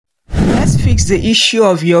Let's fix the issue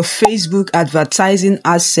of your Facebook advertising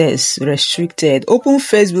access restricted. Open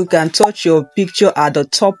Facebook and touch your picture at the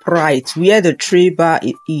top right where the tray bar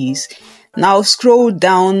is. Now scroll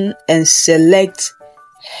down and select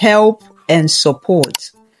Help and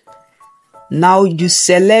Support. Now you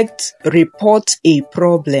select Report a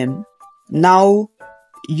Problem. Now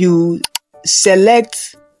you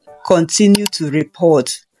select Continue to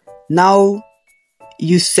Report. Now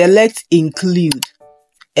you select Include.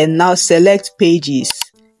 And now select Pages.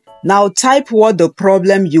 Now type what the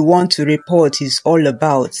problem you want to report is all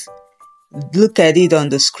about. Look at it on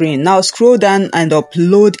the screen. Now scroll down and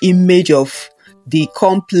upload image of the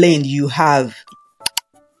complaint you have.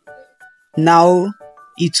 Now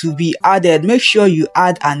it will be added. Make sure you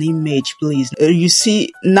add an image, please. You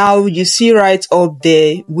see right up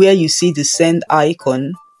there where you see the send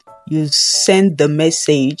icon. You send the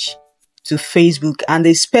message to Facebook and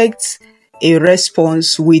expect a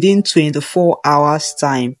response within 24 hours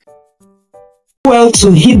time. Well, to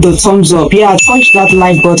hit the thumbs up, touch that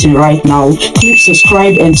like button right now, click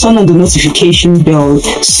subscribe and turn on the notification bell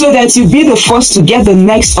so that you'll be the first to get the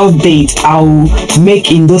next update I'll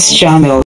make in this channel.